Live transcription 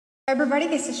Everybody,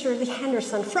 this is Shirley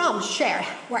Henderson from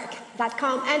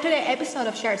ShareWork.com, and today's episode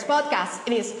of Share's podcast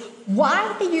it is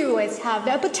why the U.S. have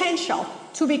the potential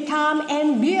to become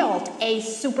and build a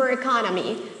super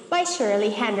economy by Shirley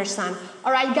Henderson.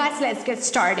 All right, guys, let's get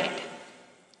started.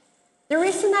 The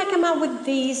reason I come up with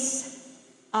this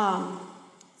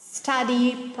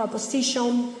study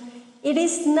proposition, it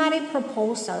is not a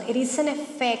proposal. It is an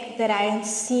effect that I am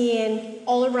seeing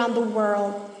all around the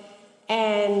world,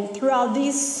 and throughout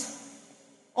these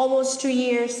almost 2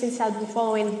 years since I've been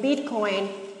following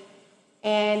Bitcoin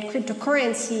and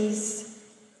cryptocurrencies,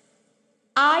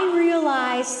 I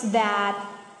realized that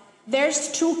there's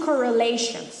two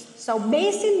correlations. So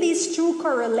based on these two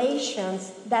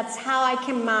correlations, that's how I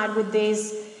came out with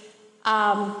this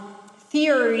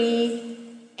theory,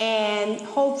 and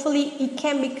hopefully it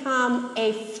can become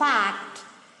a fact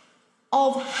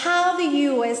of how the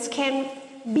U.S. can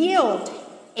build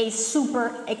a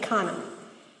super economy.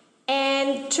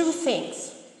 And two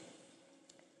things.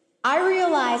 I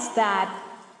realized that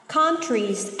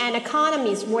countries and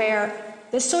economies where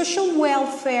the social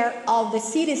welfare of the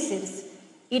citizens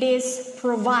it is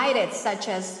provided, such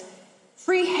as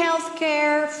free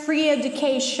healthcare, free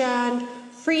education,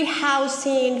 free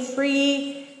housing,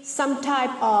 free some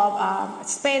type of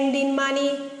spending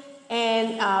money,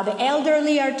 and the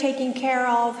elderly are taken care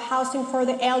of, housing for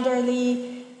the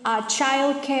elderly,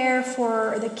 child care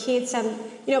for the kids, and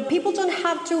people don't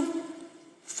have to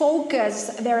focus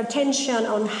their attention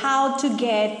on how to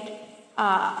get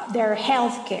their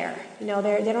health care.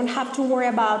 They don't have to worry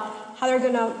about how they're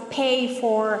going to pay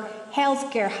for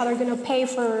health care, how they're going to pay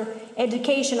for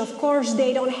education. Of course,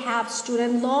 they don't have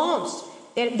student loans.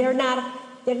 They're not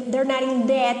in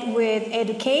debt with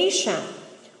education,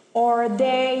 or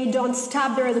they don't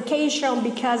stop their education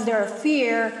because they're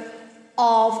fear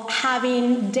of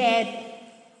having debt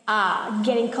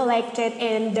getting collected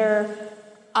and their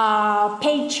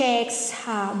paychecks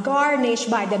garnished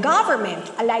by the government,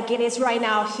 like it is right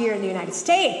now here in the United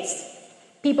States.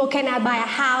 People cannot buy a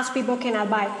house, people cannot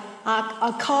buy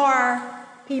a car,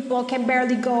 people can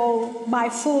barely go buy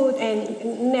food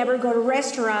and never go to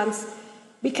restaurants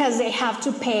because they have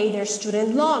to pay their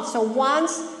student loans. So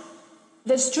once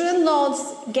the student loans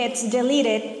gets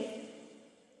deleted,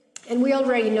 and we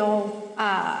already know,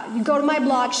 you go to my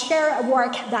blog,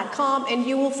 sharework.com, and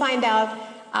you will find out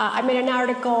I made an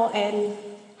article on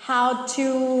how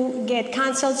to get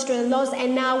canceled student loans,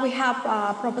 and now we have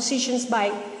propositions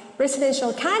by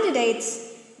presidential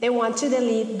candidates. They want to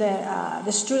delete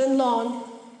the student loan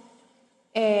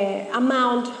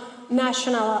amount,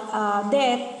 national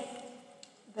debt,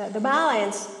 the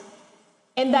balance.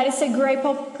 And that is a great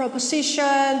proposition,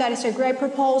 that is a great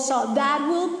proposal. That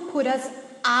will put us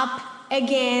up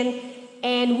again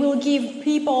and will give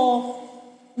people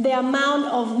the amount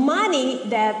of money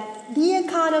that the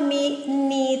economy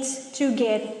needs to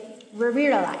get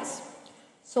revitalized.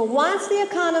 So once the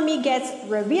economy gets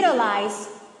revitalized,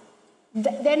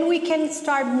 then we can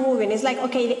start moving. It's like,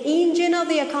 okay, the engine of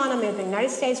the economy of the United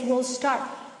States will start.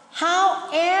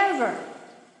 However,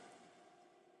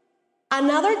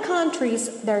 another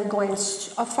countries that are going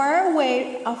far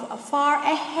away, far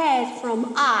ahead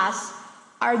from us,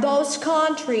 are those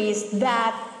countries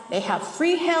that they have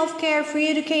free healthcare, free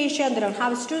education, they don't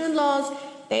have student loans,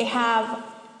 they have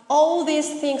all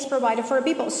these things provided for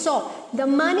people. So the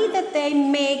money that they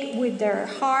make with their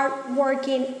hard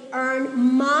working, earned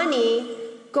money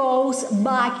goes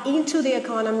back into the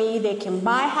economy. They can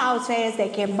buy houses, they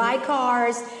can buy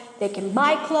cars, they can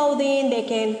buy clothing, they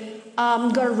can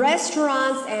go to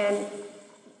restaurants, and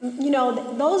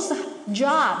those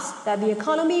jobs that the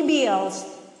economy builds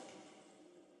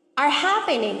are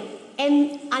happening.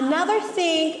 And another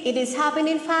thing, it is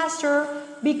happening faster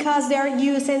because they're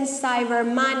using cyber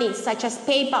money, such as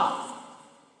PayPal.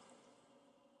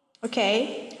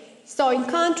 Okay? So in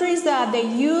countries that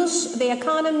the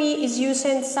economy is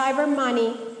using cyber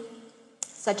money,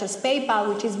 such as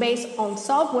PayPal, which is based on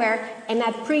software and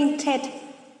not printed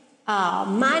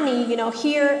money.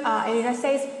 Here in the United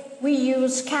States, we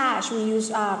use cash. We use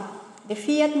the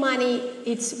fiat money.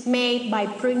 It's made by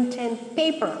printing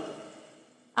paper.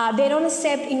 They don't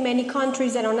accept, in many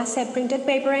countries, they don't accept printed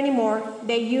paper anymore.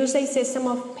 They use a system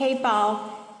of PayPal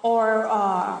or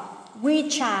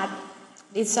WeChat.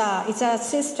 It's a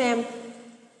system,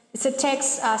 it's a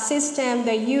text system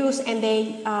they use, and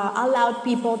they allow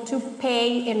people to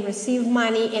pay and receive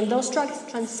money. And those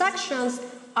transactions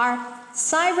are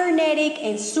cybernetic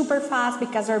and super fast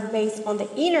because they're based on the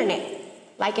internet,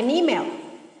 like an email.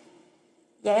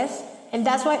 Yes? And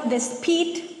that's why the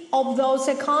speed of those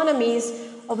economies,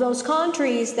 of those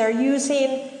countries, they're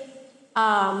using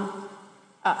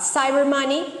cyber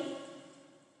money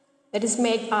that is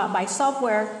made by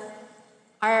software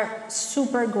are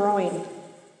super growing.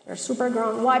 They're super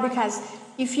growing. Why? Because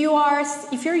if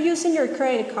you're using your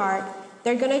credit card,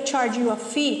 they're gonna charge you a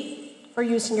fee for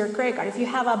using your credit card. If you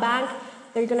have a bank,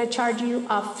 they're gonna charge you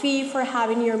a fee for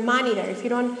having your money there. If you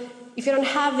don't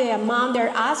have the amount they're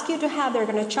asking you to have, they're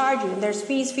gonna charge you. And there's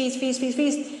fees.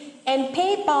 And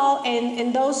PayPal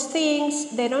and those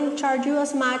things, they don't charge you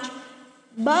as much,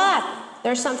 but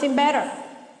there's something better.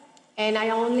 And I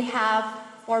only have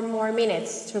 4 more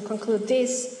minutes to conclude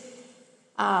this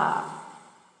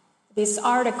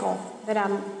article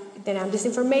this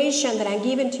information that I'm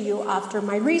giving to you after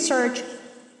my research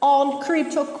on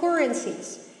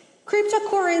cryptocurrencies.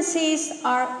 Cryptocurrencies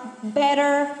are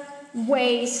better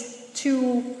ways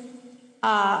to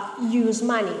use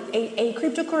money. A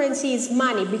cryptocurrency is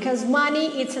money, because money,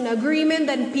 it's an agreement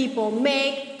that people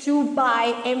make to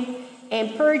buy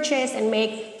and purchase and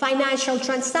make financial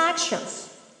transactions.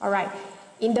 All right.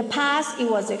 In the past, it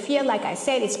was a fiat, like I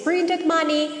said, it's printed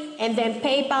money, and then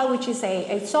PayPal, which is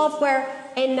a software,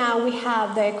 and now we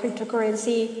have the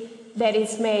cryptocurrency that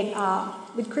is made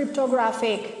with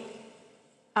cryptographic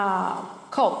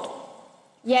code.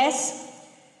 Yes?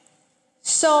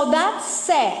 So that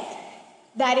said,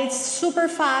 that it's super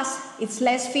fast, it's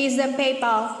less fees than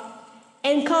PayPal,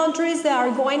 and countries that are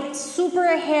going super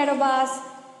ahead of us,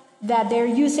 that they're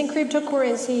using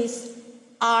cryptocurrencies,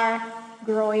 are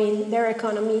growing their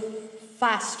economy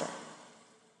faster.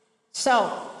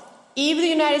 So, if the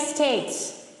United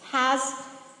States has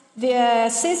the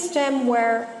system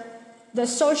where the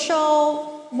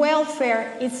social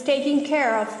welfare is taken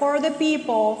care of for the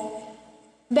people,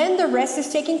 then the rest is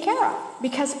taken care of,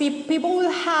 because people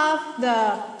will have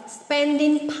the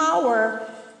spending power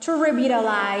to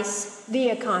revitalize the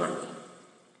economy,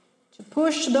 to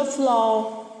push the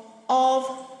flow of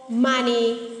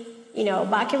money,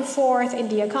 back and forth in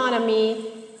the economy.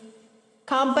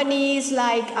 Companies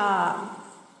like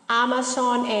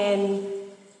Amazon and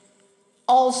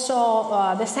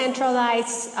also the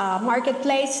centralized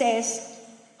marketplaces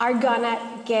are gonna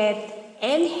get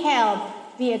and help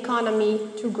the economy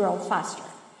to grow faster.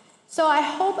 So I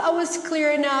hope I was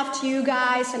clear enough to you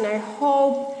guys, and I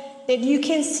hope that you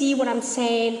can see what I'm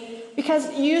saying,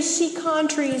 because you see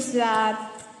countries that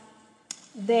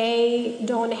they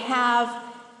don't have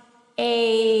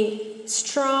a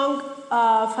strong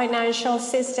financial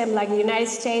system like the United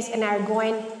States and are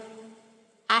going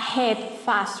ahead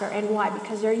faster. And why?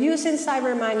 Because they're using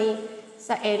cyber money,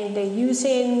 and they're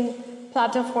using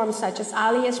platforms such as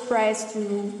AliExpress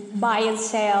to buy and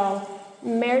sell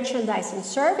merchandise and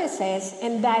services,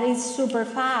 and that is super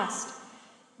fast.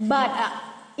 But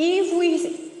if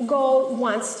we go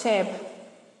one step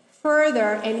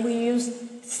further and we use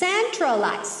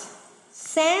centralized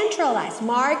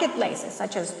marketplaces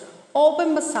such as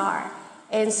OpenBazaar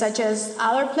and such as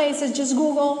other places, just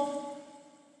Google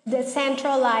the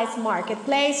centralized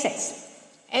marketplaces,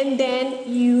 and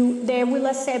then they will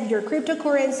accept your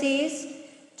cryptocurrencies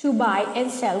to buy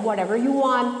and sell whatever you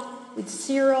want with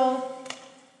zero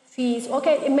fees.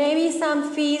 Okay, maybe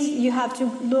some fees you have to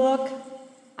look.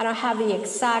 I don't have the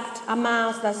exact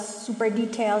amounts, that's super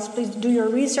details. Please do your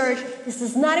research. This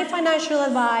is not a financial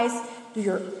advice. Do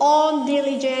your own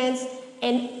diligence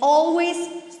and always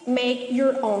make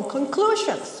your own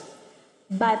conclusions.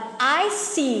 But I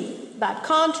see that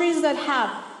countries that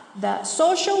have the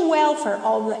social welfare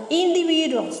of the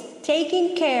individuals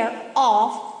taken care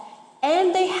of,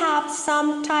 and they have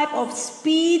some type of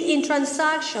speed in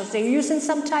transactions, they're using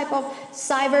some type of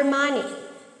cyber money,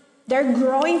 they're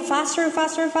growing faster and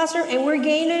faster and faster, and we're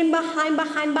gaining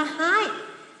behind.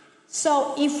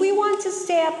 So if we want to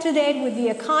stay up to date with the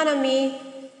economy,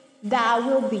 that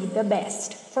will be the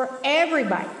best for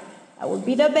everybody. That will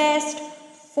be the best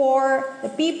for the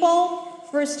people,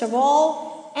 first of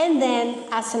all, and then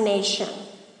as a nation.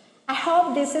 I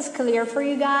hope this is clear for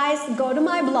you guys. Go to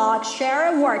my blog,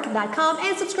 shareatwork.com,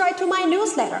 and subscribe to my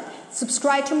newsletter.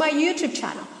 Subscribe to my YouTube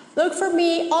channel. Look for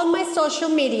me on my social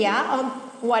media, on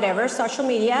whatever social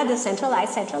media,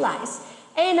 decentralized, centralized.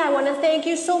 And I want to thank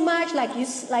you so much, like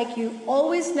you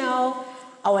always know.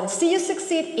 I want to see you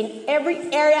succeed in every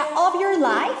area of your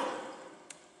life.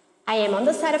 I am on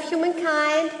the side of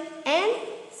humankind, and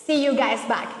see you guys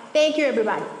back. Thank you,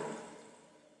 everybody.